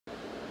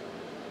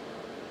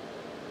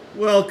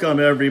Welcome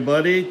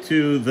everybody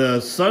to the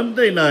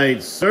Sunday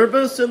night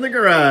service in the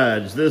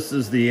garage. This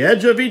is the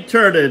edge of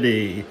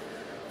eternity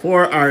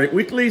for our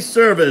weekly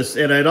service,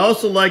 and I'd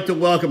also like to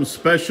welcome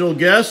special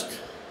guest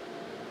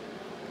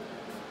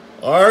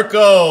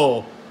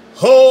Arco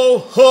Ho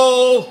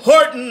Ho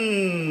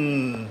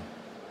Horton.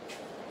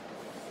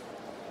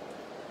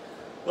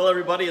 Well,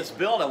 everybody, it's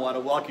Bill, and I want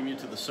to welcome you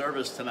to the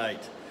service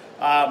tonight.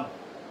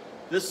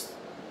 This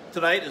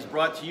tonight is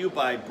brought to you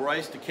by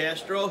Bryce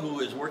deCastro, who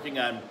is working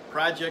on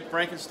Project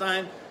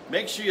Frankenstein.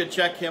 Make sure you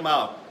check him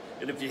out.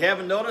 And if you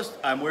haven't noticed,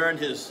 I'm wearing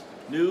his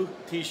new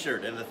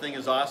t-shirt, and the thing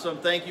is awesome.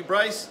 Thank you,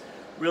 Bryce.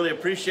 Really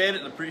appreciate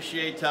it, and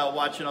appreciate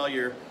watching all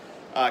your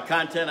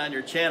content on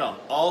your channel.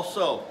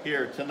 Also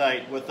here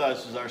tonight with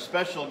us is our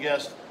special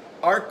guest,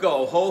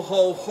 Arco Ho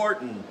Ho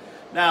Horton.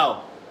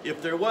 Now,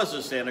 if there was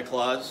a Santa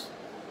Claus,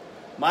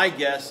 my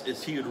guess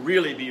is he would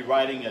really be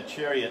riding a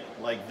chariot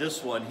like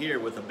this one here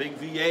with a big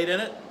V8 in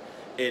it,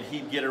 and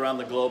he'd get around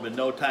the globe in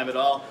no time at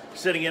all.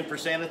 Sitting in for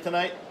Santa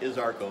tonight is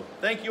Arco.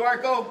 Thank you,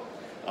 Arco.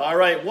 All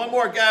right, one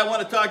more guy I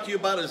want to talk to you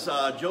about is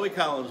Joey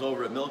Collins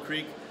over at Mill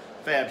Creek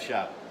Fab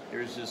Shop.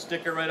 Here's his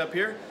sticker right up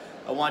here.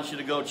 I want you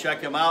to go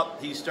check him out.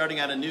 He's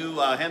starting on a new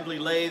Hendley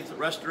lathe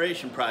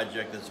restoration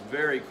project that's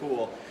very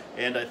cool,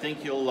 and I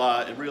think you'll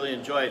really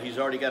enjoy it. He's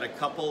already got a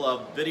couple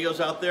of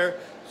videos out there,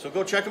 so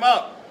go check him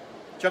out.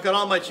 Check out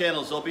all my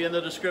channels. They'll be in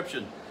the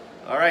description.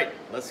 All right,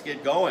 let's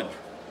get going.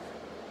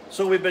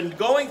 So we've been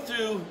going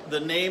through the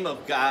Name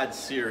of God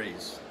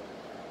series.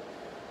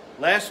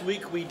 Last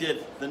week we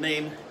did the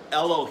name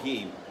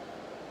Elohim,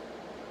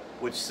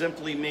 which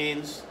simply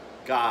means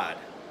God.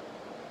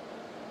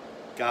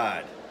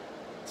 God.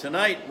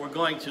 Tonight we're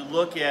going to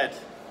look at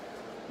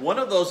one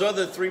of those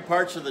other three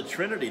parts of the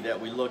Trinity that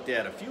we looked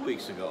at a few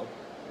weeks ago,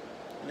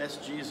 and that's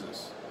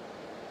Jesus.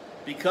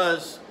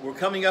 Because we're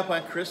coming up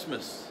on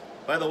Christmas.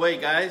 By the way,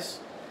 guys,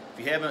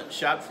 if you haven't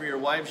shopped for your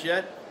wives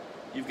yet,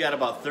 you've got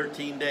about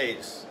 13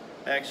 days.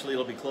 Actually,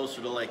 it'll be closer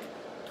to like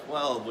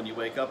 12 when you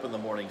wake up in the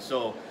morning,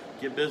 so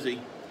get busy.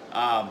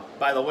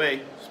 By the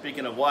way,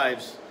 speaking of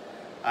wives,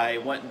 I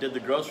went and did the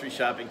grocery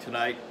shopping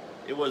tonight.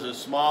 It was a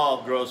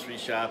small grocery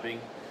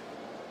shopping.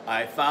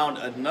 I found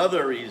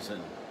another reason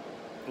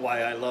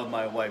why I love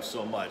my wife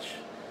so much.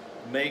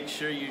 Make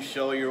sure you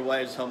show your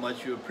wives how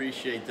much you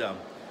appreciate them,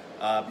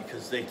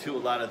 because they do a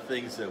lot of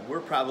things that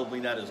we're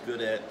probably not as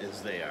good at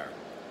as they are,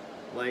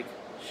 like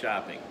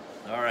shopping.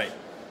 All right.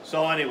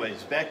 So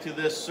anyways, back to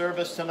this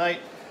service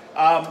tonight.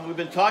 We've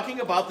been talking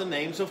about the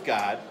names of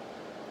God.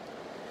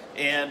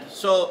 And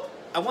so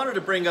I wanted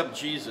to bring up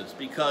Jesus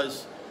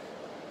because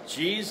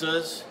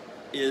Jesus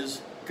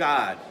is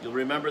God. You'll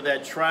remember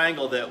that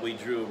triangle that we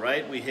drew,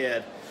 right? We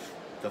had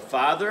the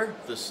Father,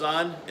 the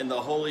Son, and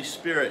the Holy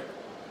Spirit.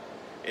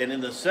 And in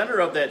the center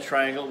of that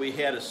triangle, we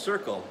had a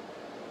circle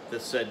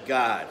that said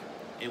God.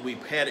 And we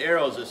had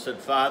arrows that said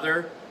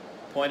Father,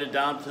 pointed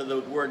down to the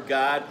word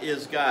God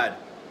is God.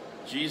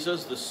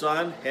 Jesus, the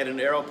Son, had an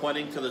arrow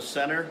pointing to the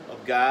center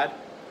of God.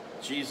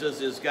 Jesus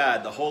is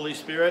God. The Holy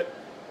Spirit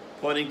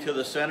pointing to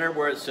the center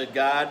where it said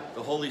God.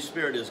 The Holy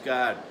Spirit is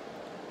God.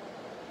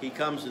 He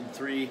comes in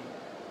three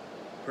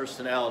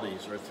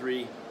personalities or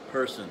three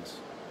persons.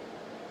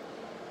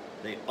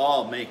 They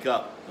all make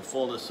up the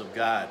fullness of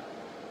God.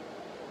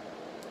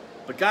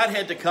 But God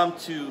had to come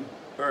to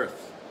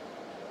earth.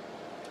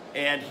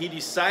 And he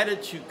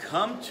decided to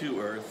come to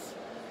earth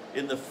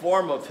in the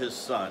form of his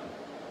Son.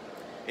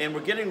 And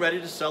we're getting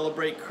ready to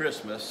celebrate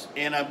Christmas,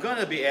 and I'm going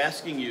to be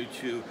asking you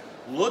to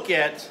look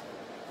at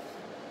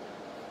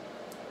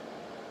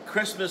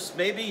Christmas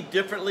maybe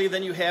differently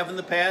than you have in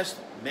the past,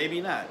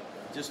 maybe not.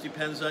 It just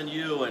depends on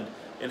you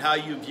and how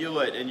you view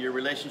it and your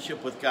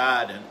relationship with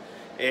God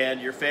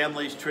and your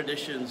family's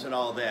traditions and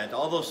all that.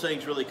 All those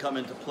things really come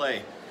into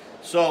play.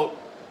 So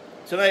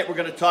tonight we're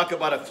going to talk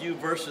about a few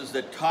verses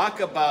that talk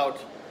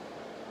about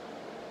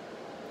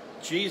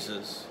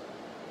Jesus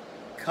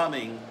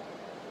coming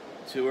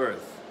to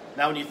earth.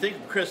 Now, when you think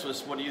of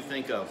Christmas, what do you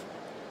think of?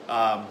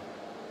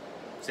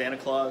 Santa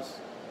Claus?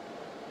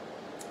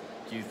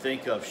 Do you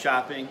think of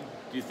shopping?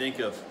 Do you think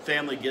of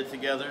family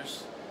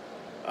get-togethers?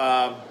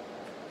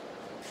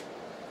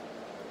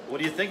 What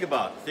do you think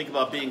about? Think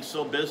about being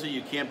so busy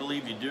you can't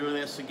believe you're doing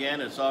this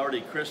again. It's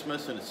already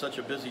Christmas, and it's such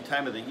a busy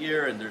time of the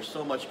year, and there's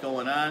so much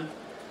going on.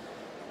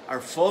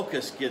 Our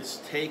focus gets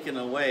taken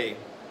away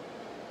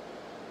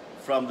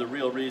from the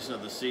real reason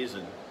of the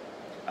season.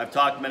 I've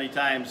talked many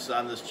times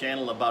on this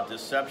channel about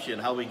deception,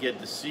 how we get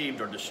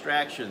deceived, or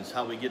distractions,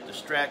 how we get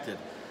distracted.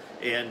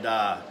 And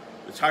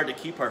it's hard to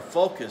keep our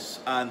focus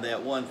on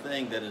that one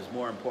thing that is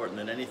more important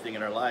than anything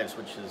in our lives,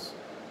 which is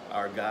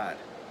our God.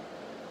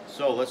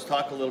 So let's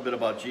talk a little bit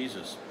about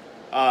Jesus.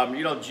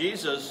 You know,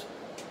 Jesus,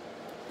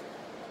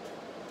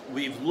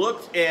 we've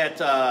looked at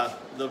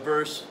the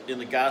verse in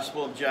the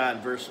Gospel of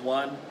John,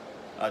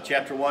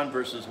 chapter 1,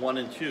 verses 1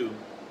 and 2,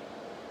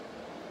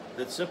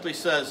 that simply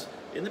says,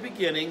 in the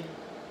beginning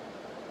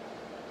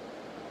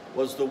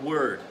was the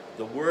Word.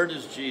 The Word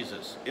is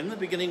Jesus. In the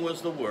beginning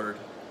was the Word,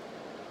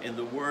 and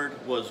the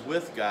Word was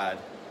with God,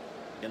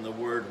 and the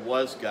Word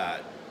was God.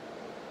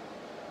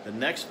 The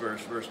next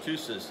verse, verse 2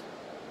 says,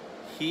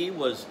 he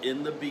was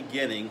in the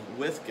beginning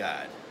with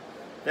God.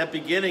 That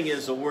beginning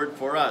is a word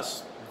for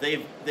us.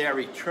 They are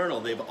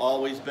eternal. They've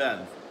always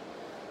been.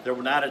 There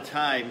was not a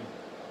time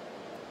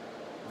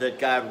that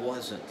God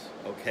wasn't,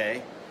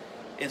 okay?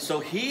 And so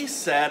he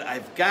said,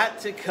 I've got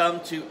to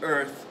come to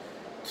earth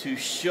to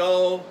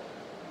show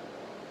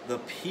the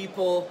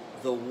people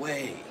the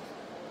way.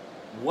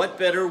 What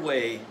better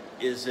way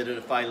is it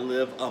if I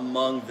live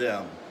among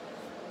them?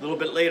 A little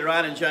bit later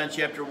on in John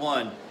chapter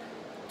 1,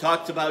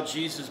 talked about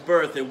Jesus'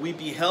 birth, and we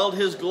beheld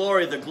his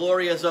glory, the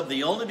glory as of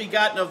the only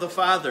begotten of the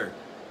Father,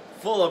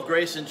 full of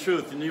grace and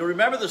truth. And you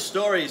remember the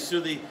stories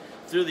through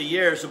the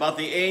years about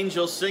the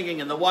angels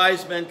singing and the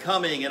wise men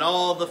coming and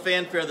all the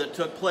fanfare that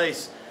took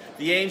place.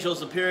 The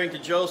angels appearing to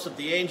Joseph,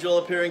 the angel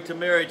appearing to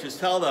Mary to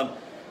tell them,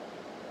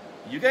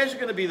 you guys are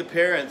going to be the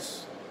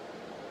parents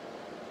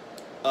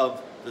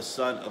of the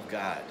Son of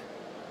God.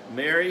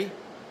 Mary,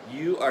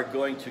 you are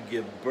going to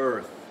give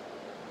birth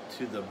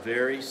to the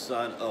very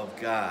Son of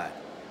God.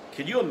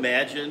 Can you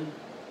imagine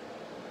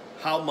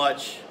how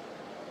much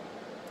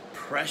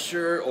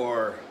pressure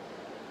or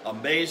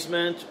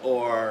amazement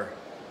or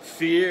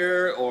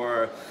fear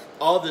or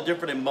all the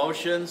different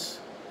emotions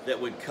that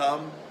would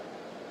come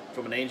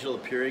from an angel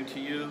appearing to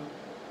you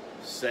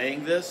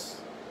saying this?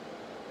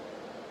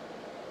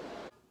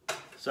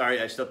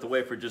 Sorry, I stepped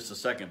away for just a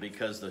second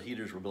because the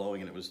heaters were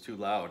blowing and it was too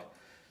loud.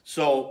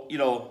 So, you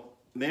know,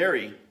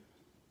 Mary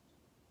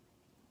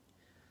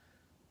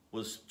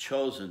was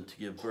chosen to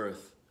give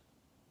birth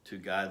to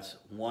God's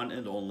one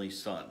and only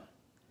Son.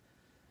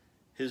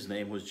 His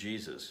name was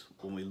Jesus.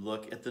 When we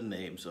look at the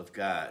names of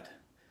God,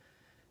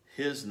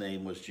 his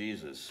name was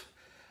Jesus.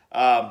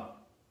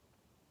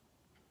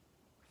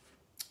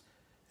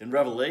 In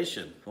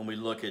Revelation, when we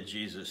look at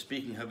Jesus,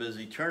 speaking of his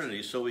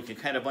eternity, so we can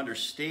kind of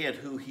understand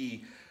who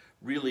he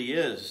really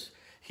is,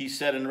 he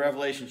said in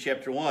Revelation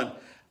chapter 1,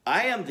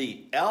 I am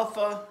the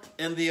Alpha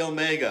and the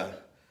Omega,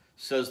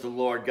 says the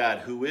Lord God,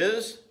 who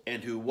is,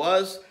 and who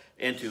was,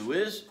 and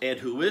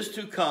who is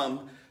to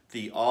come,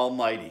 the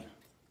Almighty.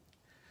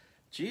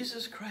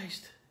 Jesus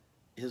Christ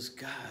is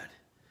God.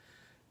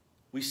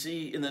 We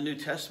see in the New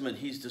Testament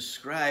he's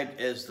described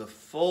as the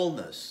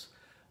fullness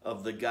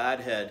of the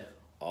Godhead,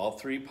 all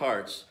three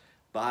parts,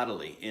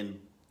 bodily,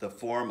 in the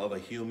form of a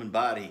human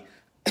body.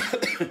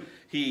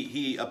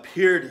 He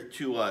appeared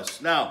to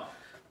us. Now,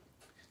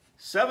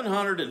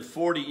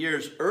 740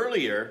 years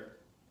earlier,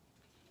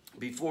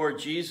 before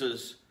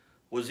Jesus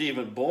was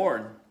even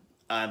born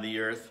on the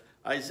earth,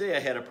 Isaiah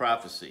had a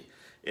prophecy.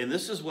 And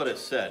this is what it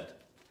said.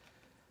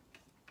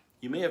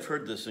 You may have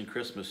heard this in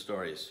Christmas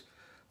stories.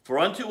 For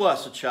unto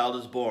us a child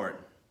is born,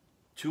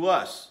 to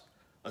us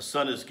a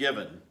son is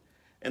given,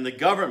 and the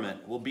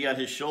government will be on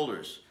his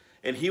shoulders,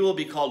 and he will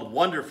be called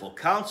Wonderful,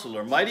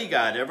 Counselor, Mighty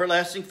God,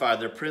 Everlasting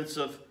Father, Prince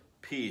of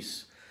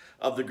Peace.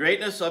 Of the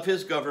greatness of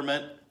his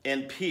government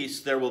and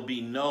peace there will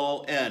be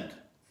no end.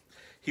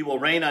 He will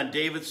reign on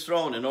David's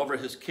throne and over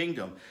his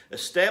kingdom,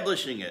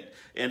 establishing it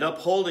and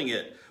upholding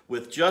it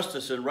with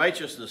justice and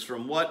righteousness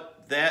from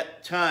what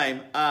that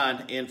time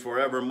on and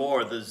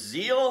forevermore. The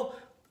zeal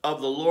of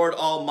the Lord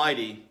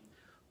Almighty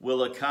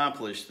will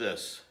accomplish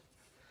this.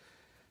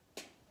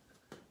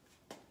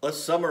 Let's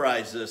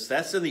summarize this.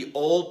 That's in the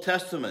Old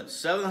Testament,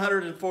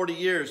 740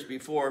 years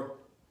before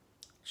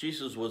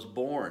Jesus was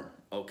born,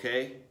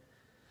 okay?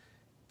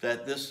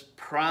 That this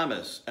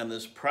promise and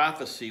this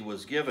prophecy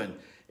was given,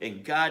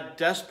 and God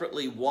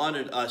desperately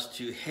wanted us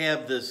to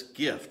have this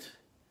gift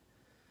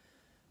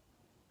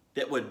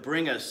that would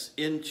bring us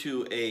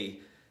into a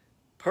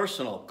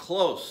personal,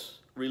 close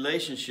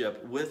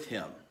relationship with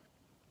him.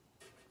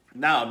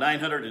 Now,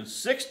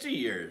 960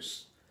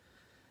 years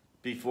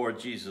before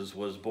Jesus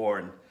was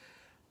born,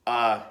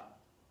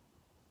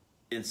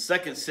 in 2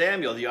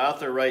 Samuel, the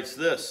author writes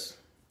this,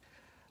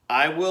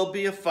 I will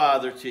be a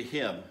father to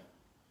him,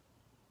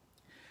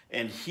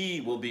 and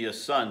he will be a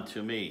son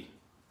to me.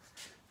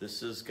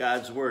 This is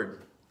God's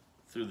word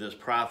through this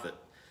prophet.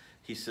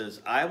 He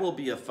says, I will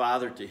be a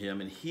father to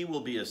him, and he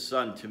will be a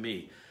son to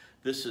me.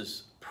 This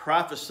is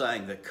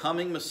prophesying the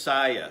coming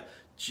Messiah,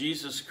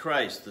 Jesus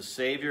Christ, the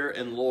Savior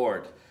and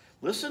Lord.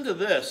 Listen to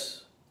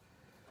this.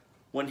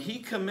 When he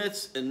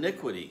commits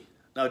iniquity,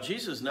 now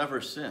Jesus never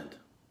sinned,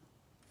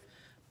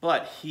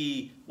 but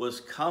he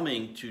was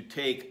coming to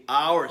take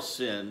our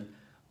sin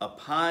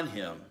upon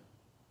him,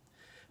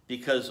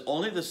 because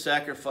only the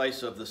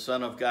sacrifice of the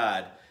Son of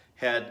God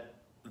had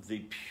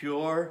the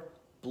pure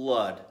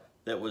blood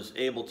that was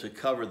able to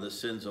cover the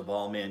sins of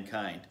all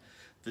mankind.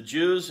 The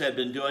Jews had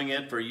been doing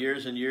it for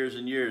years and years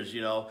and years,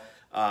 you know,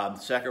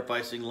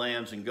 sacrificing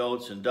lambs and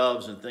goats and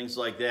doves and things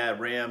like that,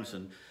 rams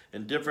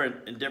and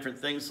different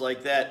things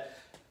like that,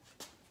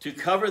 to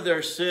cover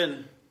their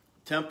sin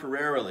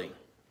temporarily.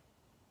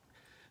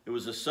 It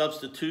was a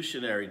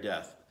substitutionary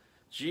death.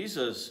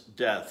 Jesus'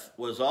 death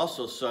was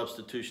also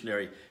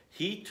substitutionary.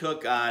 He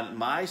took on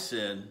my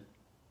sin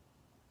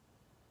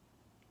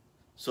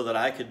so that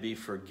I could be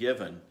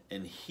forgiven,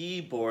 and he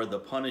bore the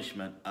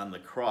punishment on the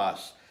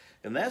cross.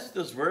 And that's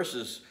this verse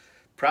is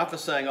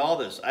prophesying all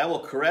this. I will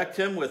correct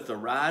him with the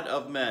rod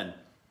of men.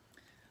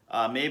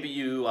 Maybe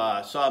you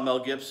saw Mel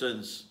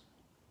Gibson's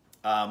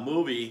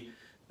movie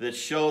that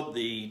showed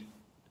the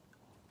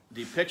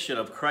depiction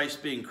of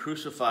Christ being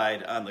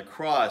crucified on the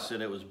cross,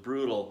 and it was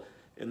brutal,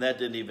 and that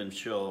didn't even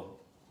show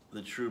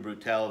the true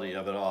brutality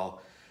of it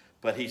all.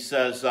 But he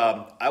says,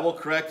 I will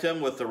correct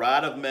him with the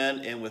rod of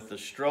men and with the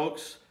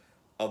strokes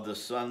of the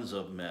sons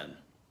of men.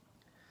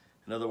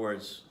 In other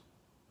words,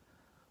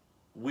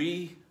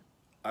 we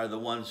are the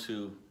ones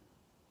who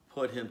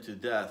put him to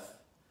death,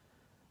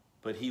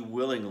 but he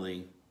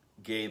willingly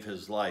gave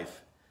his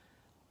life.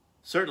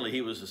 Certainly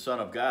he was the Son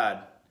of God,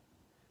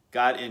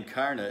 God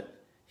incarnate.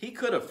 He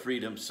could have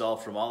freed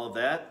himself from all of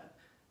that,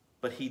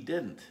 but he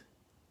didn't.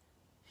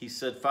 He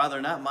said,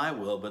 Father, not my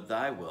will, but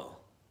thy will.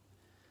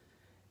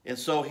 And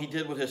so he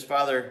did what his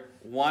Father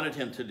wanted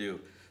him to do.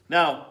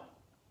 Now,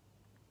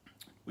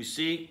 we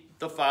see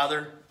the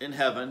Father in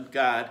heaven,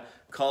 God,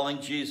 calling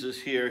Jesus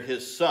here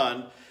his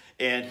Son,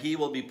 and he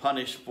will be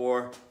punished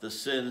for the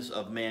sins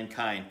of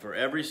mankind. For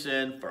every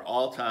sin, for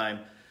all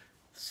time,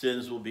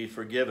 sins will be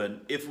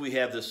forgiven if we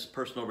have this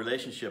personal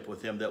relationship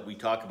with him that we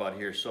talk about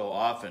here so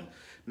often.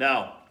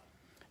 Now,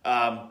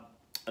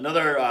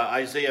 another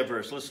Isaiah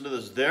verse. Listen to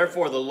this.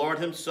 Therefore, the Lord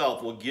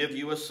himself will give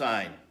you a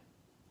sign.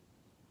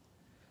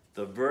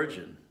 The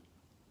virgin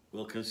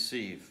will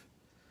conceive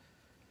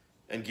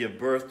and give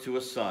birth to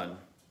a son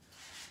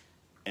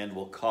and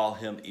will call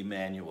him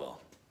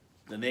Emmanuel.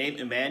 The name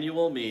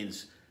Emmanuel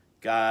means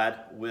God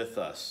with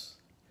us.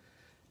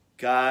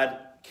 God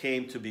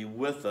came to be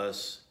with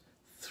us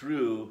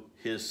through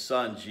his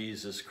Son,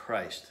 Jesus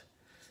Christ.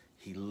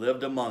 He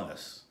lived among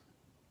us,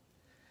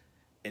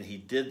 and he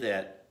did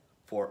that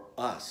for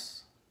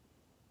us.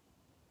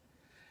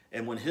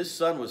 And when his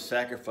Son was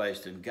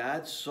sacrificed and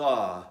God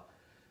saw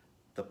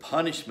the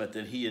punishment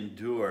that he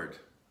endured,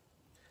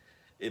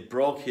 it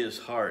broke his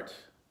heart.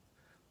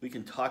 We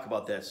can talk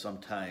about that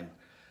sometime,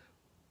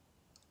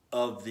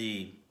 of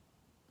the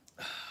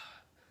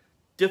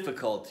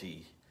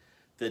difficulty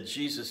that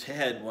Jesus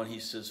had when he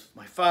says,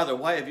 my Father,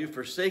 why have you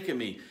forsaken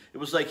me? It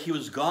was like he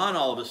was gone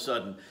all of a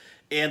sudden.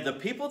 And the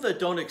people that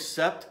don't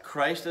accept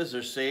Christ as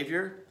their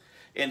Savior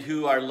and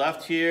who are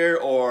left here,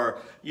 or,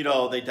 you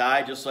know, they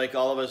die just like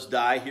all of us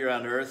die here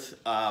on earth,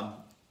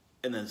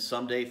 and then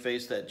someday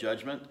face that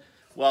judgment.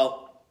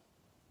 Well,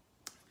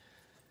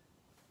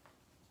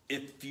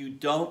 if you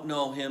don't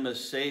know him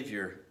as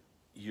Savior,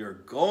 you're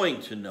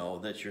going to know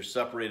that you're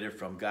separated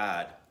from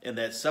God. And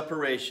that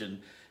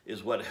separation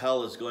is what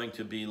hell is going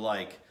to be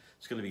like.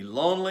 It's going to be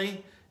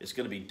lonely, it's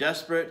going to be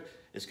desperate,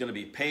 it's going to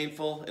be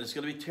painful, and it's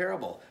going to be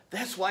terrible.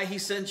 That's why he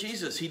sent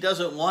Jesus. He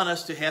doesn't want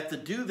us to have to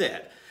do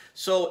that.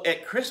 So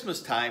at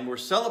Christmas time, we're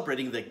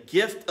celebrating the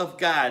gift of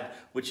God,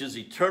 which is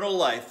eternal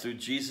life through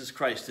Jesus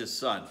Christ, his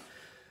Son.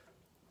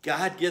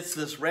 God gets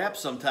this rap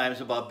sometimes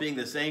about being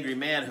this angry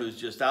man who's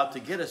just out to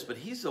get us, but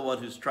he's the one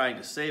who's trying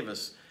to save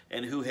us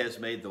and who has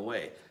made the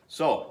way.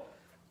 So,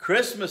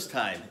 Christmas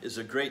time is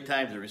a great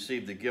time to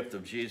receive the gift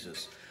of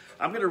Jesus.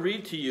 I'm going to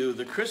read to you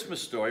the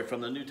Christmas story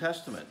from the New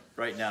Testament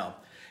right now.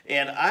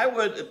 And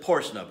a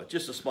portion of it,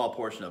 just a small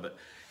portion of it.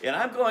 And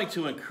I'm going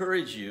to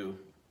encourage you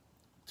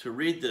to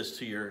read this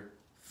to your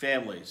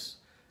families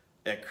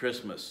at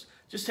Christmas.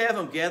 Just have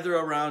them gather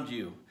around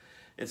you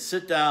and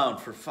sit down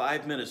for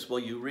 5 minutes while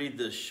you read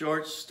this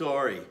short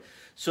story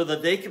so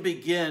that they can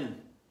begin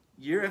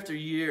year after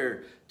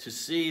year to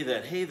see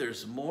that, hey,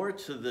 there's more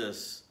to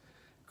this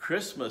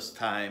Christmas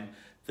time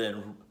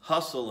than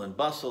hustle and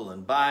bustle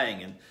and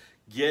buying and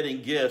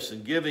getting gifts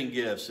and giving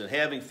gifts and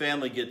having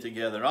family get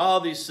together and all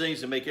these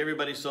things that make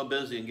everybody so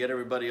busy and get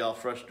everybody all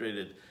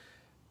frustrated.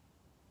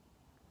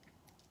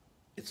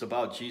 It's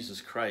about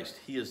Jesus Christ.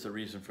 He is the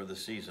reason for the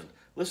season.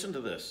 Listen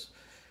to this.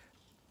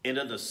 And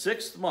in the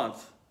 6th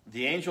month,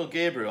 the angel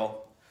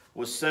Gabriel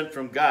was sent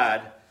from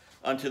God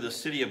unto the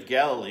city of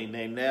Galilee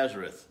named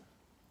Nazareth.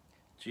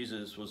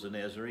 Jesus was a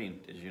Nazarene,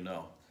 as you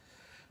know.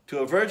 To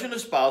a virgin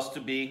espoused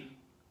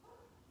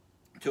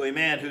to a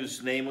man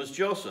whose name was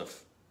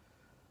Joseph,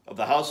 of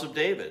the house of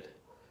David.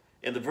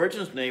 And the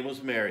virgin's name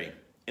was Mary.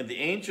 And the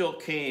angel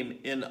came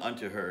in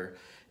unto her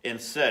and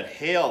said,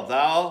 Hail,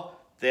 thou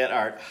that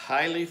art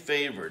highly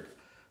favored,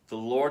 the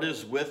Lord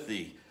is with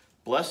thee.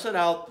 Blessed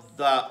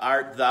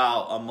art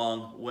thou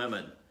among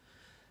women.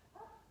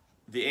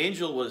 The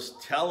angel was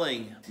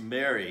telling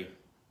Mary,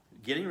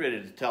 getting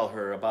ready to tell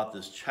her about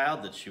this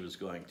child that she was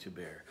going to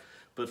bear.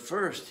 But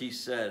first he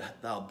said,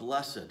 thou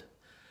blessed,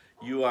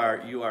 you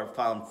are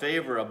found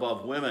favor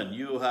above women.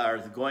 You are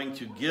going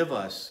to give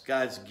us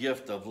God's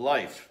gift of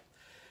life.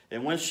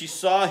 And when she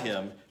saw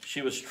him,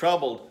 she was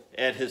troubled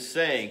at his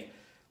saying,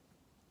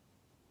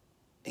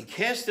 and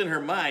cast in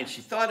her mind,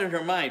 she thought in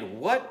her mind,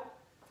 what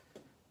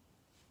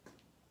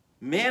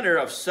manner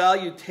of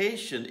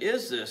salutation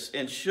is this,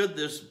 and should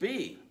this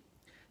be?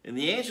 And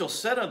the angel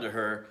said unto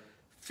her,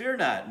 Fear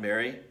not,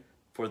 Mary,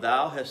 for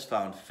thou hast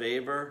found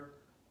favor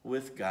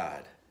with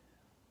God.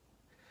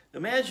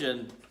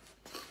 Imagine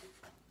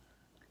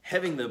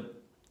having the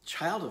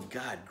child of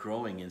God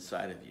growing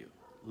inside of you,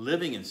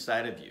 living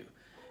inside of you,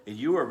 and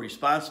you are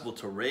responsible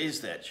to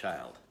raise that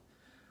child.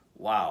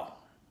 Wow,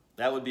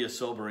 that would be a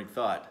sobering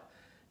thought.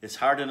 It's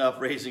hard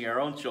enough raising our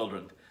own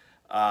children,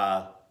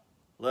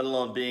 let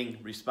alone being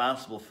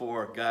responsible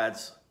for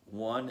God's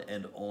one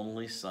and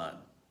only Son.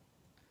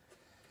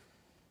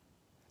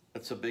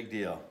 That's a big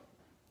deal.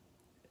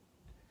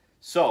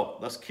 So,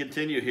 let's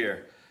continue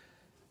here.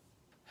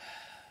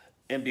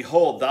 And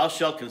behold, thou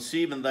shalt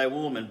conceive in thy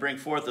womb and bring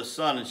forth a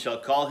son, and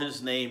shalt call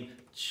his name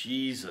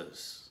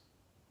Jesus.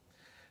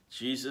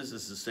 Jesus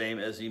is the same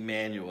as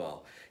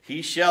Emmanuel.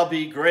 He shall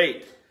be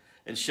great,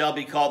 and shall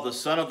be called the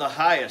Son of the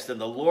Highest, and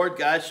the Lord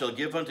God shall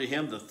give unto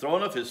him the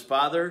throne of his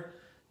father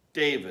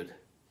David.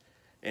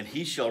 And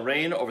he shall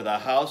reign over the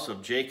house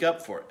of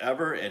Jacob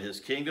forever, and his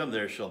kingdom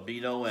there shall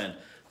be no end.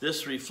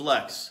 This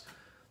reflects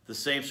the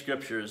same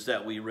scriptures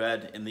that we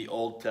read in the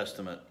Old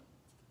Testament.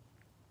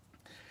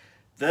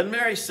 Then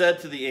Mary said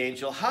to the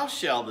angel, how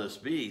shall this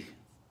be,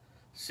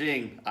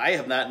 seeing I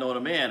have not known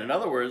a man? In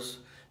other words,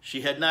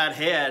 she had not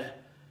had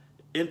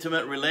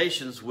intimate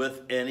relations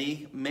with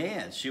any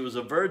man. She was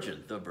a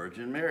virgin, the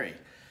Virgin Mary.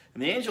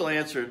 And the angel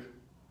answered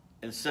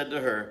and said to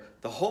her,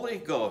 the Holy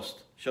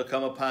Ghost shall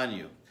come upon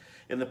you,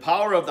 and the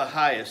power of the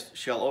Highest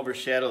shall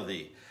overshadow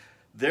thee.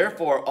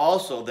 Therefore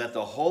also that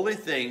the holy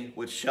thing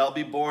which shall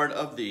be born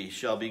of thee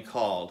shall be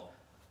called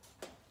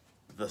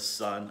the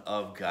Son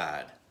of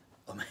God.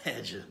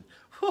 Imagine.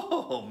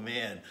 Oh,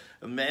 man.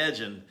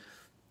 Imagine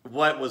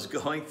what was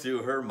going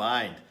through her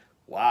mind.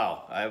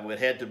 Wow. It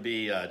had to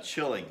be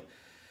chilling.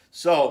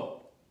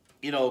 So,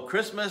 you know,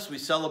 Christmas, we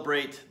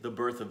celebrate the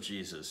birth of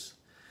Jesus.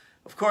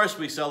 Of course,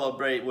 we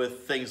celebrate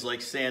with things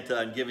like Santa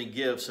and giving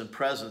gifts and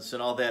presents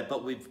and all that,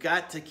 but we've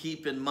got to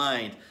keep in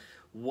mind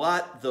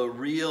what the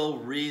real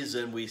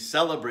reason we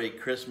celebrate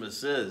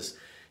Christmas is.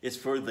 It's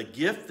for the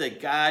gift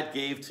that God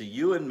gave to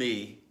you and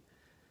me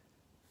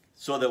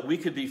so that we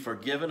could be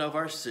forgiven of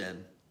our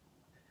sin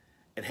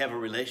and have a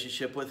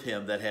relationship with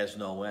him that has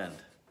no end.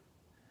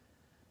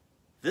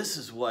 This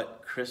is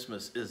what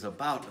Christmas is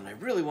about, and I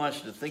really want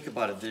you to think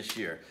about it this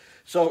year.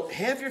 So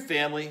have your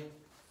family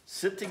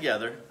sit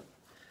together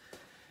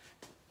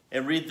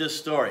and read this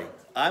story.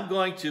 I'm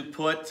going to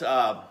put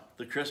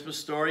the Christmas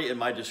story in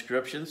my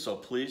description, so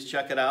please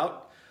check it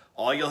out.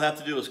 All you'll have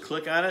to do is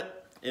click on it,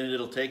 and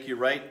it'll take you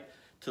right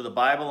to the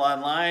Bible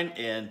online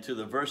and to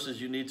the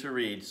verses you need to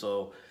read.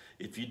 So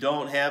if you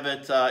don't have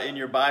it in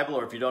your Bible,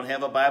 or if you don't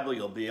have a Bible,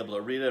 you'll be able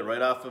to read it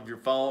right off of your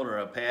phone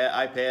or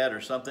iPad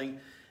or something,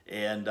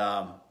 and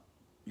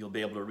you'll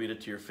be able to read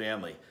it to your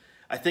family.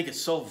 I think it's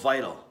so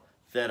vital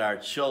that our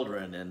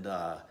children and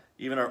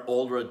even our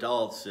older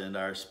adults and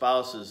our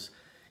spouses,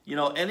 you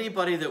know,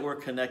 anybody that we're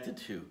connected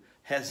to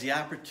has the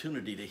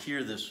opportunity to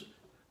hear this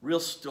real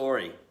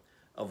story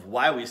of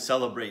why we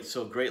celebrate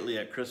so greatly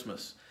at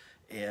Christmas.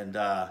 And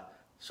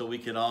so we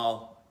can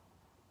all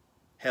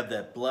have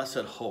that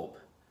blessed hope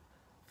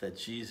that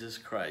Jesus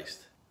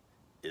Christ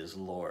is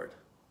Lord.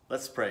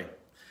 Let's pray.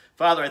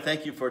 Father, I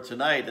thank you for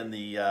tonight and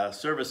the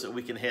service that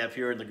we can have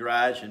here in the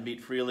garage and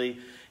meet freely.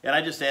 And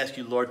I just ask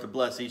you, Lord, to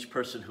bless each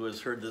person who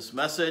has heard this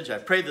message. I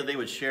pray that they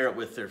would share it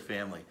with their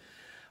family.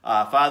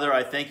 Father,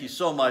 I thank you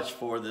so much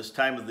for this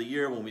time of the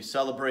year when we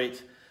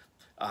celebrate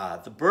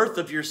the birth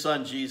of your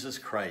Son, Jesus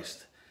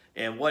Christ,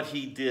 and what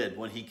he did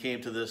when he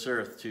came to this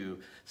earth to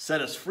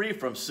set us free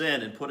from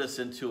sin and put us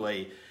into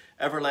a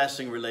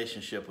everlasting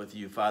relationship with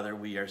you. Father,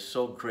 we are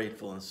so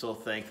grateful and so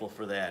thankful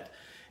for that.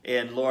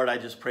 And Lord, I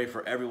just pray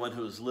for everyone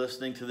who is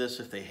listening to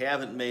this, if they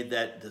haven't made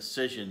that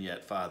decision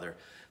yet, Father,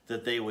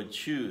 that they would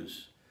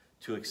choose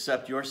to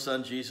accept your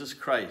Son, Jesus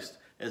Christ,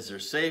 as their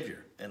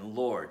Savior and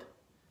Lord.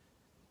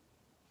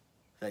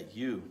 That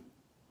you,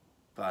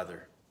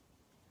 Father,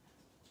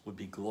 would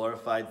be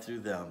glorified through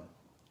them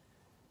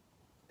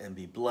and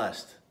be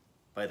blessed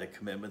by the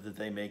commitment that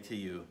they make to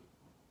you.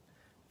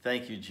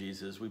 Thank you,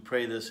 Jesus. We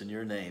pray this in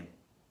your name.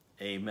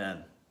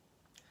 Amen.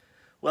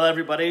 Well,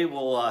 everybody,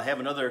 we'll have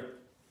another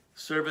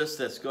service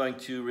that's going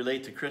to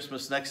relate to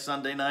Christmas next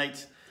Sunday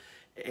night.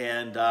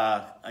 And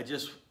I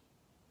just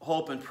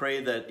hope and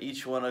pray that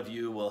each one of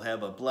you will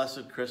have a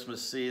blessed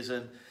Christmas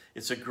season.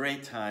 It's a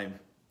great time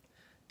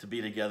to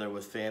be together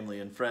with family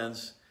and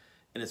friends.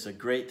 And it's a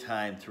great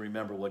time to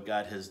remember what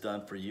God has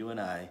done for you and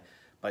I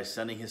by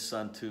sending his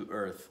Son to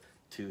earth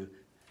to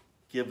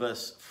give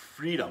us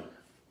freedom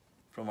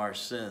from our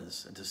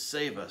sins and to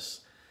save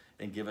us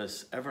and give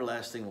us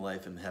everlasting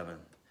life in heaven.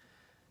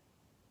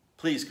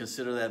 Please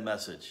consider that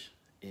message,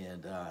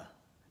 and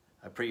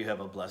I pray you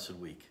have a blessed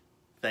week.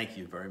 Thank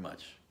you very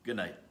much. Good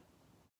night.